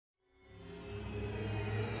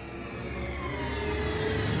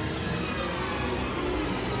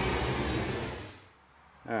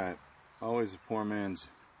always a poor man's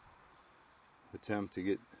attempt to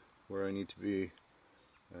get where I need to be.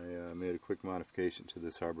 I made a quick modification to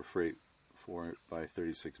this Harbor Freight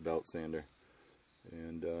 4x36 belt sander,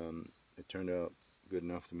 and it turned out good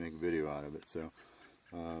enough to make a video out of it. So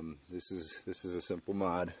this is a simple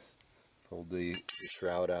mod. Pulled the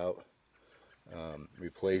shroud out,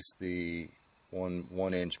 replaced the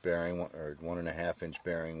 1 inch bearing or 1.5 inch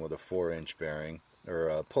bearing with a 4 inch bearing, or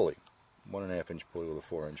a pulley, 1.5 inch pulley with a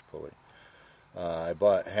 4 inch pulley. I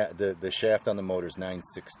bought the shaft on the motor is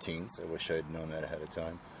 9/16. I wish I had known that ahead of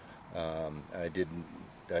time.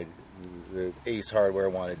 The Ace Hardware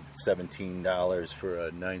wanted $17 for a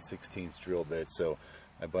 9/16 drill bit, so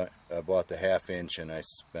I bought the 1/2 inch, and I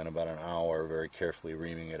spent about an hour very carefully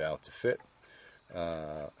reaming it out to fit.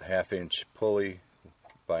 1/2 inch pulley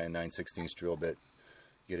by a 9/16 drill bit,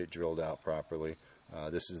 get it drilled out properly.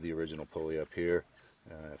 This is the original pulley up here.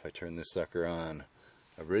 If I turn this sucker on,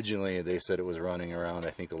 originally they said it was running around,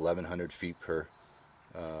 I think, 1,100 feet per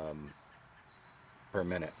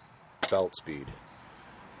minute belt speed,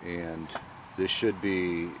 and this should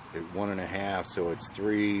be at 1.5, so it's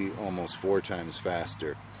 3, almost 4 times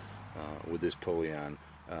faster with this pulley on.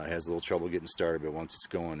 It has a little trouble getting started, but once it's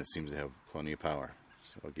going, it seems to have plenty of power.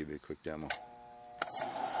 So I'll give you a quick demo.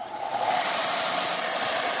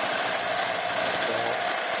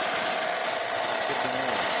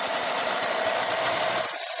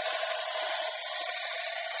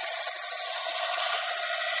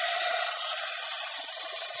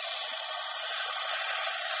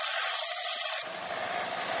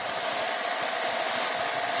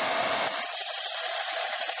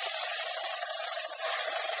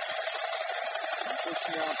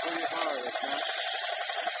 Pushing down pretty hard.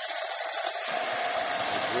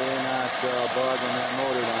 It's really not bogging that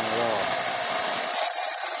motor down at all.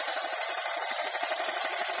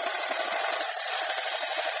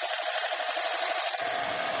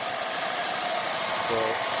 So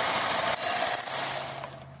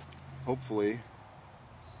hopefully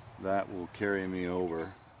that will carry me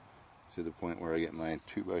over to the point where I get my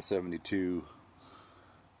 2x72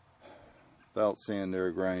 belt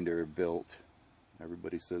sander grinder built.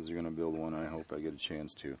 Everybody says they're going to build one. I hope I get a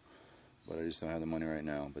chance to, but I just don't have the money right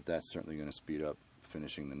now. But that's certainly going to speed up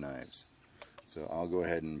finishing the knives. So I'll go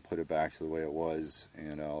ahead and put it back to the way it was,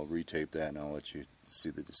 and I'll retape that, and I'll let you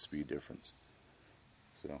see the speed difference.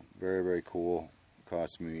 So very, very cool. It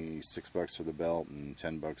cost me $6 for the belt and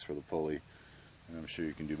 $10 for the pulley, and I'm sure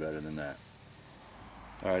you can do better than that.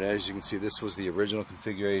 Alright, as you can see, this was the original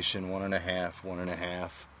configuration, 1.5,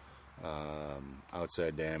 1.5.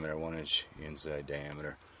 Outside diameter, 1 inch inside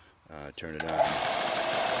diameter. Turn it on. The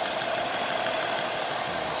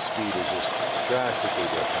speed is just drastically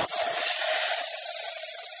different.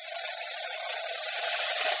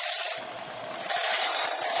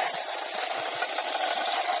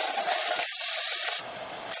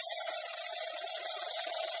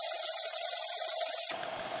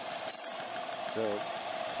 So,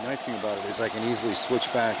 the nice thing about it is I can easily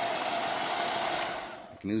switch back.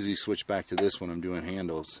 I can easily switch back to this when I'm doing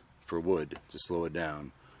handles for wood to slow it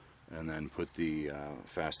down, and then put the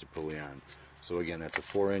faster pulley on. So again, that's a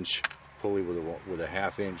 4 inch pulley with a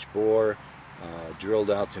 1/2 inch bore,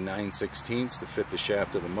 drilled out to 9/16 to fit the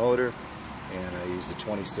shaft of the motor, and I used a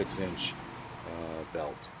 26 inch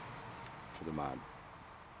belt for the mod.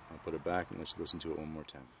 I'll put it back and let's listen to it one more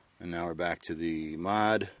time. And now we're back to the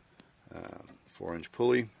mod, 4 inch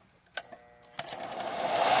pulley.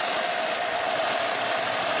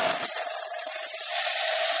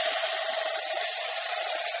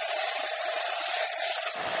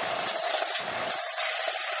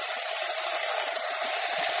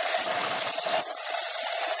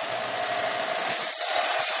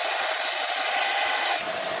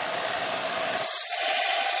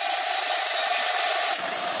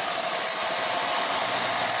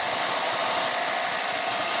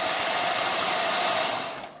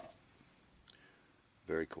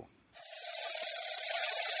 Very cool.